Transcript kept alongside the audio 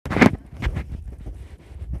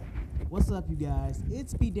What's up, you guys?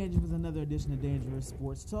 It's Pete Dangerous with another edition of Dangerous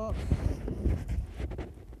Sports Talk.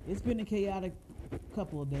 It's been a chaotic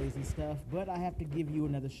couple of days and stuff, but I have to give you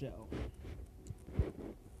another show.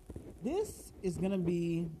 This is going to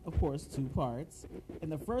be, of course, two parts. In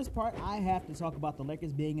the first part, I have to talk about the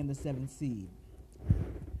Lakers being in the 7th seed.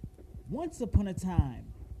 Once upon a time,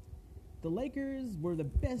 the Lakers were the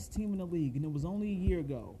best team in the league, and it was only a year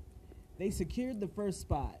ago. They secured the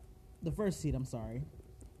first seed,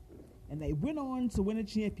 and they went on to win a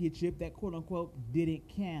championship that, quote-unquote, didn't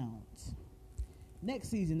count. Next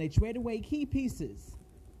season, they trade away key pieces.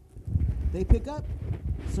 They pick up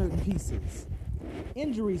certain pieces.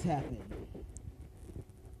 Injuries happen.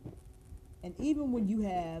 And even when you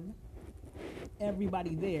have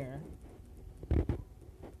everybody there,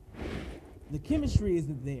 the chemistry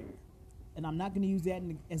isn't there. And I'm not going to use that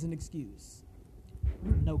as an excuse.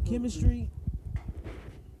 No chemistry,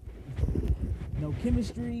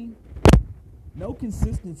 no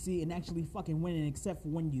consistency in actually fucking winning except for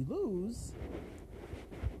when you lose.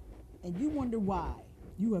 And you wonder why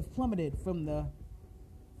you have plummeted from the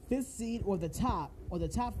 5th seed or the top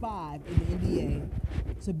 5 in the NBA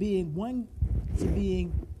to being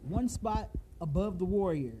one spot above the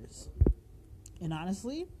Warriors. And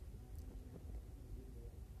honestly,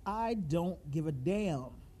 I don't give a damn.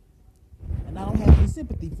 And I don't have any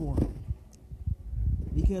sympathy for them.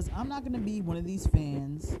 Because I'm not going to be one of these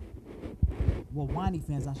fans, well, whiny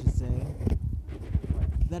fans, I should say,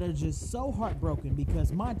 that are just so heartbroken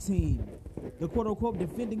because my team, the quote-unquote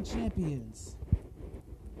defending champions,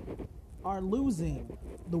 are losing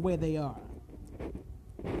the way they are.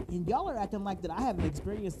 And y'all are acting like that I haven't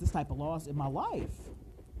experienced this type of loss in my life.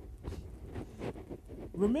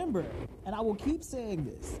 Remember, and I will keep saying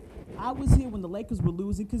this, I was here when the Lakers were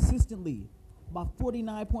losing consistently by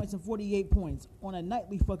 49 points and 48 points on a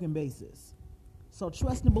nightly fucking basis. So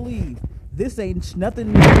trust and believe, this ain't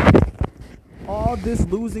nothing new. All this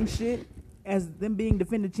losing shit, as them being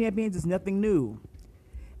defending champions, is nothing new.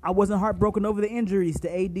 I wasn't heartbroken over the injuries to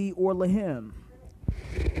AD or Lahim.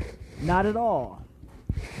 Not at all.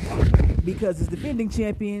 Because as defending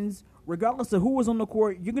champions, regardless of who was on the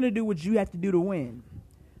court, you're going to do what you have to do to win.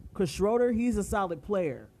 Because Schroeder, he's a solid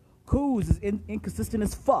player. Kuz is inconsistent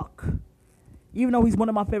as fuck. Even though he's one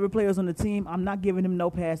of my favorite players on the team, I'm not giving him no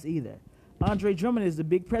pass either. Andre Drummond is the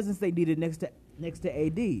big presence they needed next to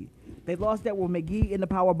AD. They lost that with McGee in the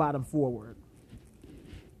power bottom forward.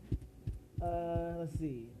 Let's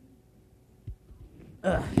see.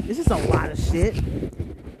 This is a lot of shit.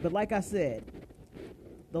 But like I said,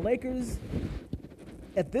 the Lakers,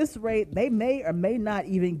 at this rate, they may or may not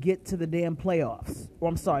even get to the damn playoffs. Or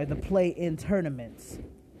I'm sorry, the play-in tournaments.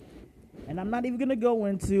 And I'm not even going to go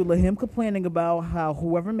into him complaining about how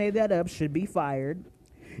whoever made that up should be fired.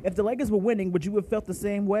 If the Lakers were winning, would you have felt the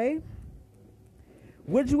same way?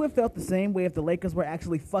 Would you have felt the same way if the Lakers were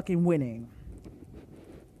actually fucking winning?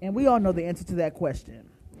 And we all know the answer to that question.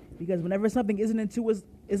 Because whenever something isn't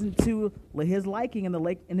to his liking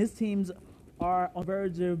and his teams are on the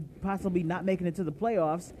verge of possibly not making it to the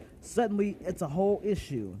playoffs, suddenly it's a whole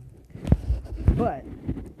issue. But,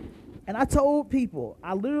 and I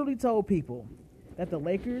literally told people that the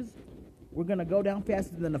Lakers were going to go down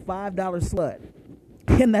faster than a $5 slut.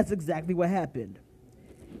 And that's exactly what happened.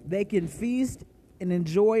 They can feast and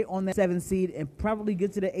enjoy on that 7th seed and probably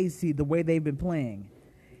get to the 8th seed the way they've been playing.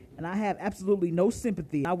 And I have absolutely no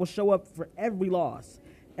sympathy. I will show up for every loss.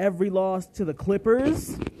 Every loss to the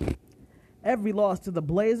Clippers, every loss to the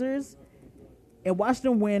Blazers, and watch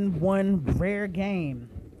them win one rare game.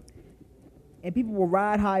 And people will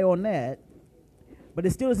ride high on that, but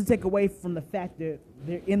it still doesn't take away from the fact that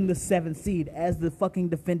they're in the 7th seed as the fucking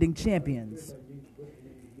defending champions.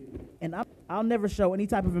 And I'll never show any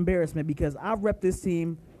type of embarrassment because I rep this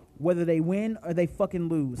team whether they win or they fucking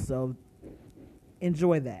lose. So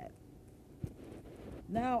enjoy that.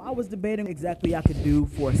 Now, I was debating exactly what I could do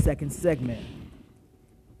for a second segment.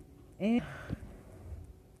 And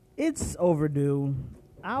it's overdue.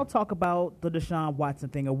 I'll talk about the Deshaun Watson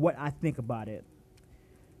thing and what I think about it.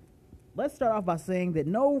 Let's start off by saying that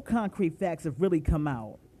no concrete facts have really come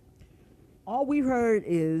out. All we've heard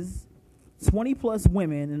is 20 plus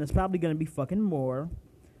women, and it's probably going to be fucking more,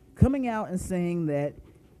 coming out and saying that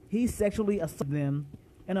he sexually assaulted them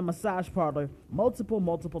in a massage parlor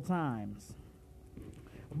multiple times.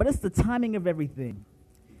 But it's the timing of everything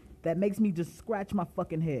that makes me just scratch my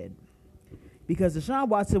fucking head. Because Deshaun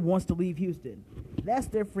Watson wants to leave Houston. That's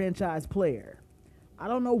their franchise player. I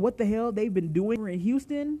don't know what the hell they've been doing in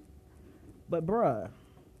Houston, but bruh,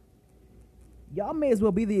 y'all may as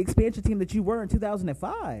well be the expansion team that you were in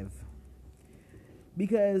 2005.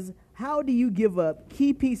 Because how do you give up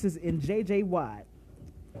key pieces in J.J. Watt,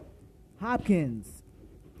 Hopkins,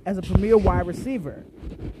 as a premier wide receiver?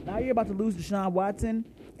 Now you're about to lose Deshaun Watson,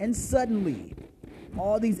 and suddenly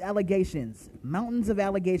all these allegations, mountains of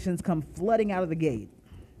allegations, come flooding out of the gate.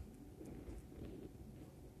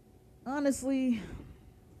 Honestly,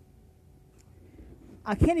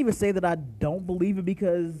 I can't even say that I don't believe it,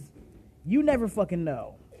 because you never fucking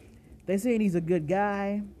know. They're saying he's a good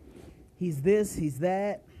guy, he's this, he's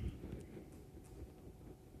that,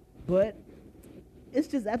 but it's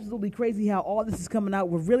just absolutely crazy how all this is coming out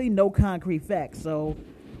with really no concrete facts. So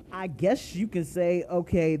I guess you can say,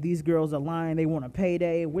 okay, these girls are lying, they want a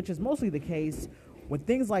payday, which is mostly the case. When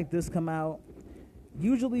things like this come out,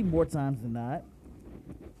 usually more times than not,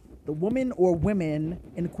 the woman or women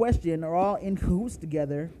in question are all in cahoots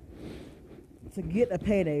together to get a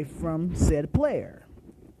payday from said player.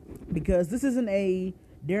 Because this isn't a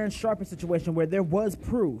Darren Sharper situation where there was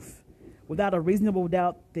proof without a reasonable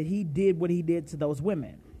doubt that he did what he did to those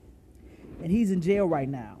women. And he's in jail right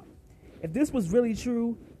now. If this was really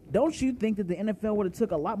true, don't you think that the NFL would have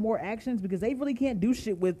took a lot more actions? Because they really can't do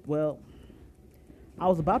shit with, well, I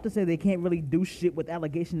was about to say they can't really do shit with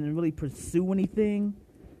allegations and really pursue anything.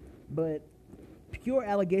 But pure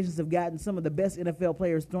allegations have gotten some of the best NFL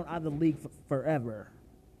players thrown out of the league forever.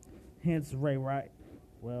 Hence Ray Wright.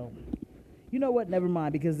 Well, you know what? Never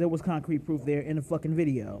mind, because there was concrete proof there in the fucking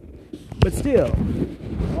video. But still,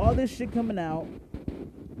 all this shit coming out,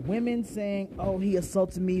 women saying, oh, he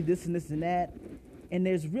assaulted me, this and this and that, and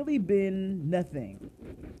there's really been nothing.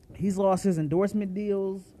 He's lost his endorsement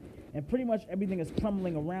deals, and pretty much everything is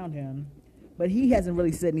crumbling around him, but he hasn't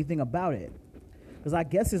really said anything about it. Because I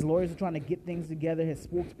guess his lawyers are trying to get things together, his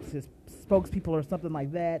spokespeople or something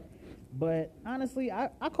like that. But honestly, I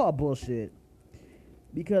call bullshit.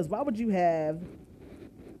 Because why would you have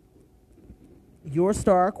your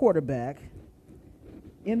star quarterback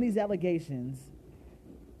in these allegations?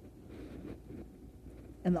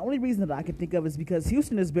 And the only reason that I can think of is because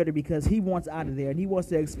Houston is better because he wants out of there and he wants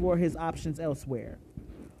to explore his options elsewhere.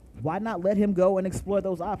 Why not let him go and explore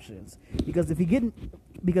those options? Because if he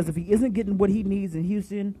isn't getting what he needs in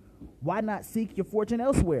Houston, why not seek your fortune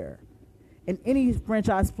elsewhere? And any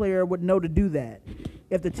franchise player would know to do that.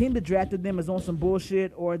 If the team that drafted them is on some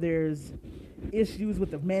bullshit or there's issues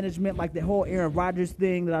with the management, like the whole Aaron Rodgers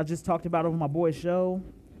thing that I just talked about over my boy's show,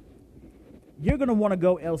 you're going to want to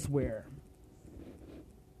go elsewhere.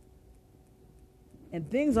 And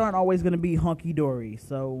things aren't always going to be hunky-dory.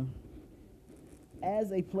 So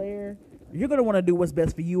as a player, you're going to want to do what's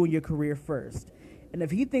best for you and your career first. And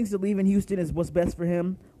if he thinks that leaving Houston is what's best for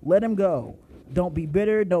him, let him go. Don't be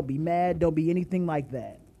bitter. Don't be mad. Don't be anything like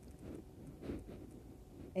that.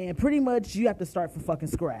 And pretty much you have to start from fucking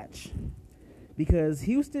scratch. Because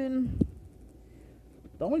Houston,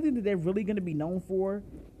 the only thing that they're really going to be known for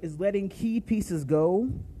is letting key pieces go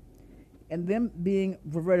and them being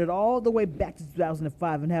reverted all the way back to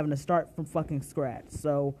 2005 and having to start from fucking scratch.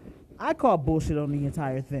 So I call bullshit on the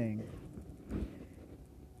entire thing.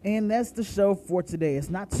 And that's the show for today. It's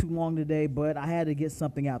not too long today, but I had to get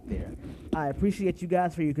something out there. I appreciate you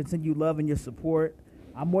guys for your continued love and your support.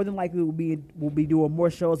 I more than likely will be doing more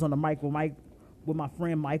shows on the mic with my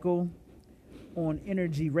friend Michael on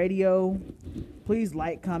Energy Radio. Please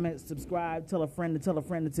like, comment, subscribe, tell a friend to tell a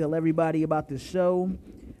friend to tell everybody about this show.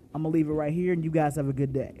 I'm going to leave it right here, and you guys have a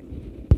good day.